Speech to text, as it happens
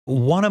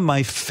One of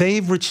my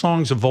favorite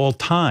songs of all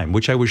time,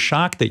 which I was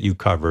shocked that you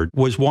covered,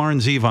 was Warren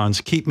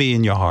Zevon's Keep Me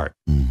in Your Heart.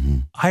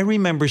 I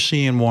remember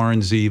seeing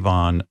Warren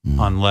Zevon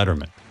on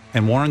Letterman,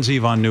 and Warren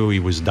Zevon knew he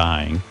was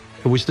dying.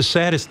 It was the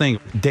saddest thing.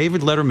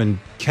 David Letterman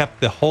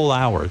kept the whole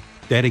hour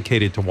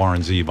dedicated to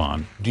Warren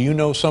Zevon. Do you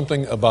know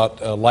something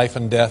about life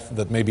and death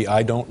that maybe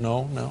I don't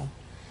know now?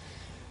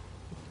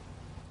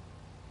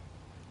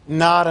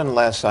 Not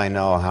unless I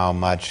know how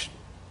much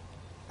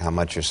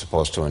you're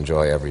supposed to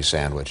enjoy every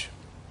sandwich.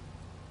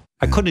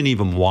 I couldn't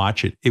even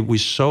watch it. It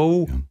was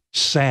so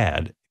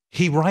sad.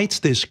 He writes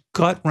this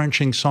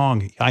gut-wrenching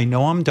song. I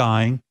know I'm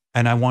dying,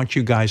 and I want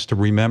you guys to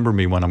remember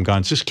me when I'm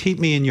gone. Just keep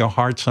me in your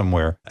heart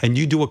somewhere. And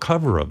you do a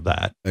cover of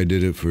that. I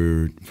did it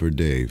for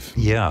Dave.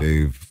 Yeah.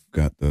 Dave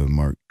got the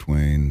Mark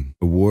Twain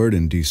Award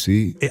in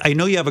D.C. I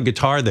know you have a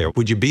guitar there.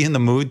 Would you be in the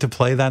mood to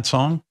play that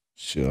song?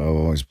 Sure, I'll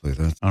always play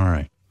that. All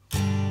right.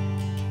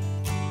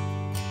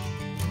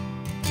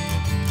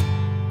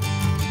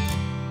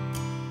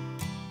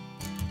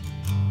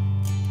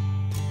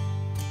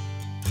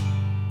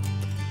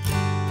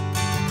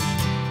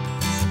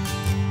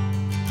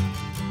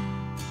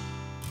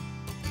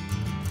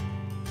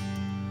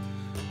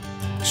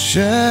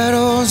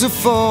 Shadows are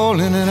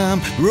falling and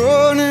I'm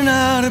running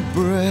out of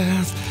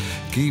breath.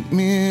 Keep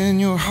me in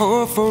your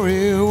heart for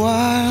a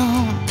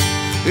while.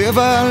 If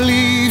I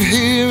leave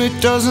here, it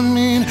doesn't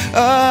mean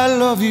I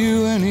love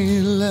you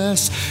any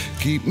less.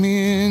 Keep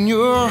me in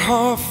your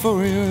heart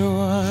for a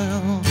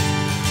while.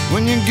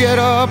 When you get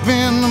up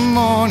in the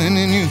morning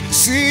and you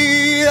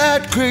see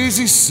that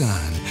crazy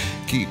sun,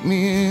 keep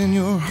me in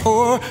your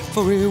heart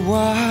for a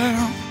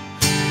while.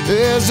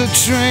 There's a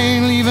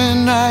train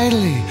leaving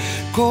nightly,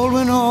 cold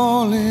when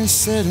all is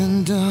said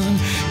and done.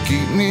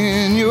 Keep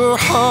me in your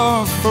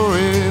heart for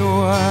a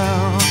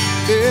while.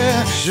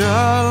 Yeah,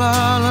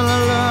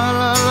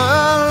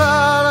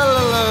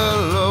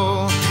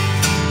 sha-la-la-la-la-la-la-la-la-la.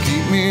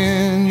 Keep me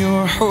in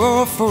your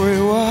heart for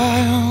a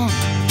while.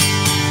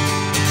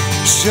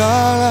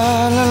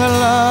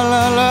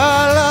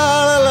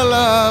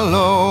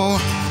 Sha-la-la-la-la-la-la-la-la.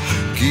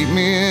 Keep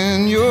me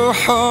in your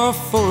heart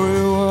for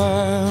a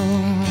while.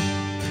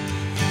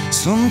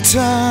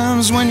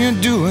 Sometimes when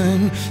you're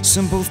doing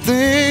simple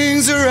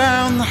things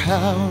around the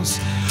house,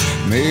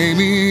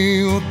 maybe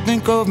you'll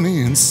think of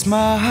me and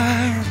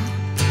smile.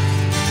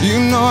 You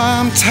know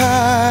I'm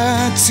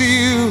tied to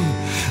you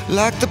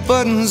like the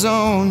buttons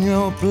on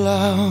your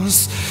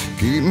blouse.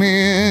 Keep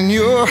me in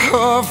your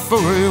heart for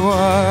a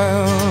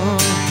while.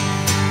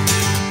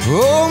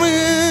 Hold me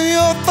in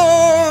your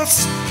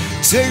thoughts,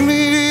 take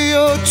me to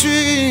your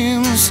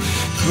dreams.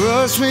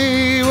 Crush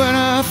me when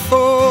I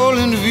fall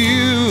into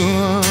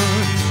view.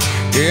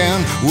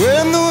 And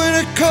when the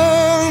winter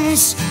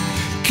comes,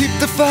 keep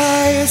the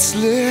fires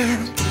lit,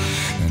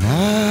 and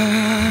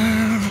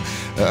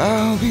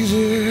I'll be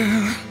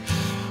there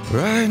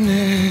right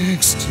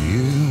next to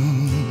you.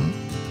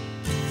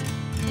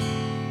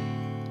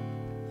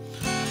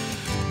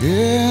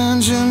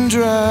 Engine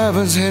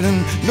drivers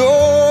heading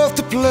north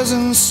to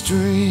Pleasant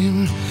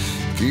Stream.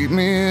 Keep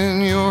me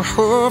in your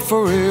heart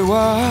for a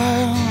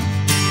while.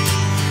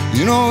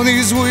 You know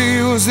these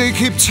wheels, they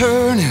keep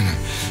turning,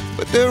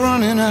 but they're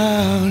running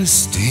out of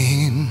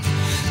steam.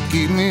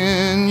 Keep me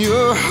in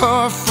your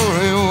heart for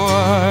a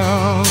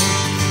while.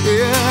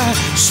 Yeah,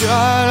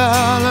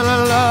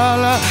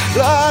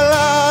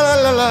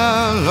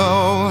 sha-la-la-la-la-la-la-la-la,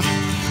 Lord.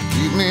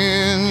 Keep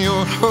me in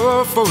your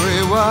heart for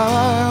a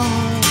while.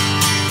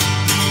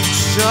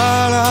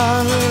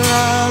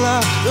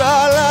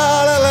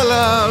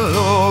 Sha-la-la-la-la-la-la-la,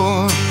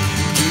 Lord.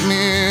 Keep me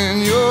in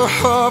your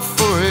heart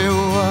for a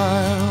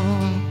while.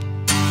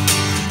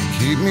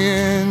 Keep me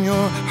in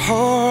your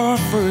heart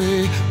for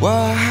a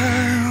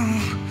while.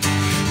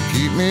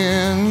 Keep me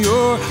in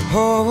your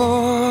heart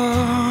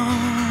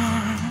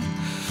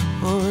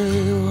for a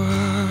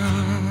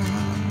while.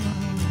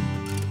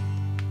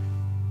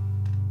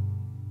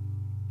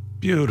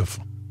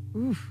 Beautiful.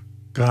 Oof.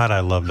 God,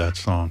 I love that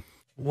song.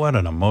 What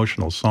an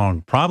emotional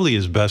song. Probably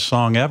his best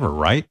song ever,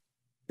 right?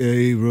 Yeah,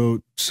 he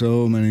wrote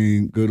so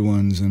many good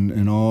ones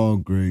and all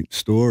great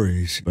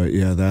stories. But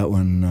yeah, that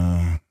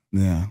one,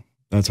 yeah,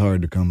 that's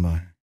hard to come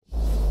by.